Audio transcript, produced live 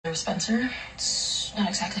Spencer. It's not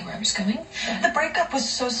exactly where I was going. The breakup was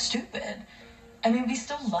so stupid. I mean, we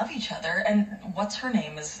still love each other, and what's her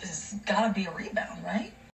name is gotta be a rebound,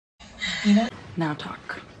 right? You know? Now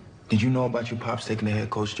talk. Did you know about your pops taking the head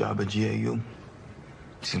coach job at GAU?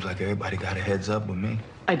 Seems like everybody got a heads up with me.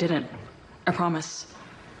 I didn't. I promise.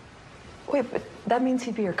 Wait, but that means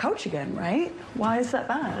he'd be your coach again, right? Why is that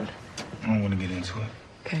bad? I don't want to get into it.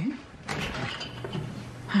 Okay.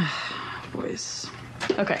 Boys.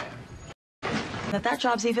 Okay. That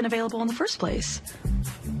job's even available in the first place.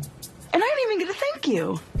 And I didn't even get a thank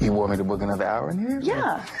you. You want me to book another hour in here?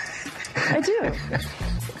 Yeah, I do.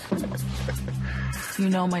 You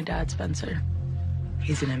know my dad, Spencer.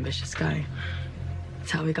 He's an ambitious guy.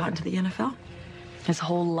 That's how he got into the NFL. His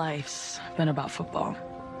whole life's been about football.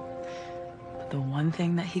 But the one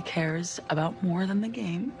thing that he cares about more than the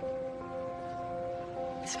game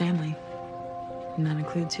is family. And that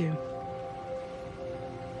includes you.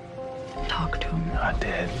 Talk to him. My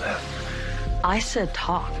dad left. I said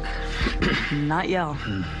talk, not yell.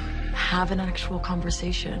 Have an actual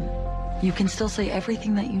conversation. You can still say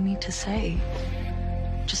everything that you need to say.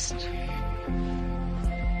 Just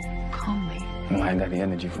calmly. Well, I ain't got the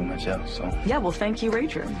energy for much else, so. Yeah, well, thank you,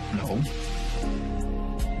 Rachel. No.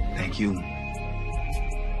 Thank you.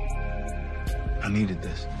 I needed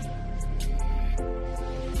this.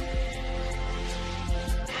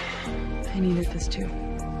 I needed this too.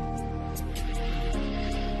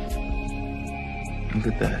 Look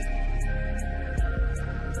at that.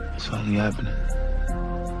 It's finally happening.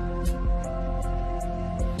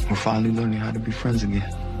 We're finally learning how to be friends again.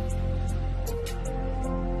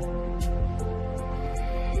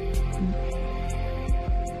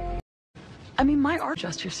 I mean, my art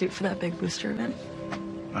adjust your suit for that big booster event.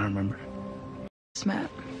 I remember. Matt,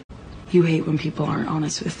 you hate when people aren't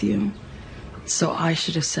honest with you. So I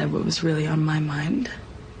should have said what was really on my mind.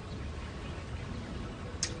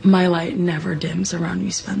 My light never dims around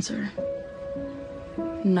you, Spencer.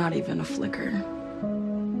 Not even a flicker.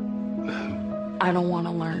 I don't want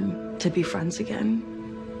to learn to be friends again.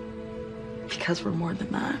 Because we're more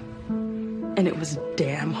than that. And it was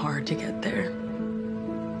damn hard to get there.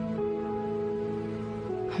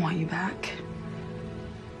 I want you back.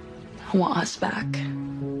 I want us back.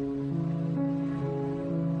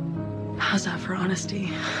 How's that for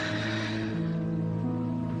honesty?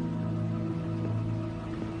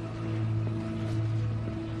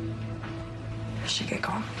 I should get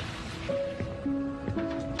going.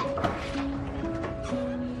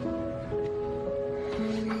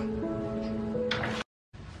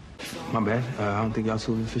 My bad. I don't think y'all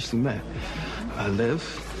two officially met. Liv,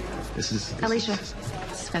 this is Alicia,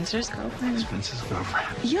 Spencer's girlfriend. Spencer's girlfriend.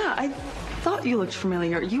 Yeah, I thought you looked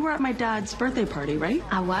familiar. You were at my dad's birthday party, right?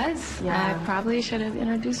 I was. Yeah. I probably should have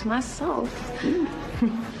introduced myself.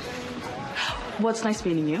 Well, it's nice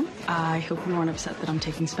meeting you. I hope you weren't upset that I'm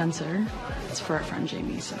taking Spencer. It's for our friend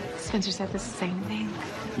Jamie, so. Spencer said the same thing.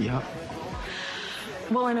 Yep.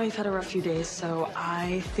 Well, I know you've had a rough few days, so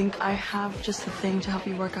I think I have just the thing to help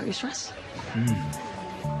you work out your stress.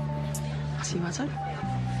 See you outside.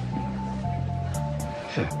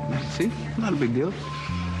 Yeah, see? Not a big deal.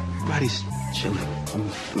 Everybody's chilling. I'm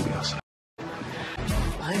gonna be outside.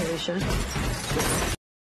 Bye, Alicia.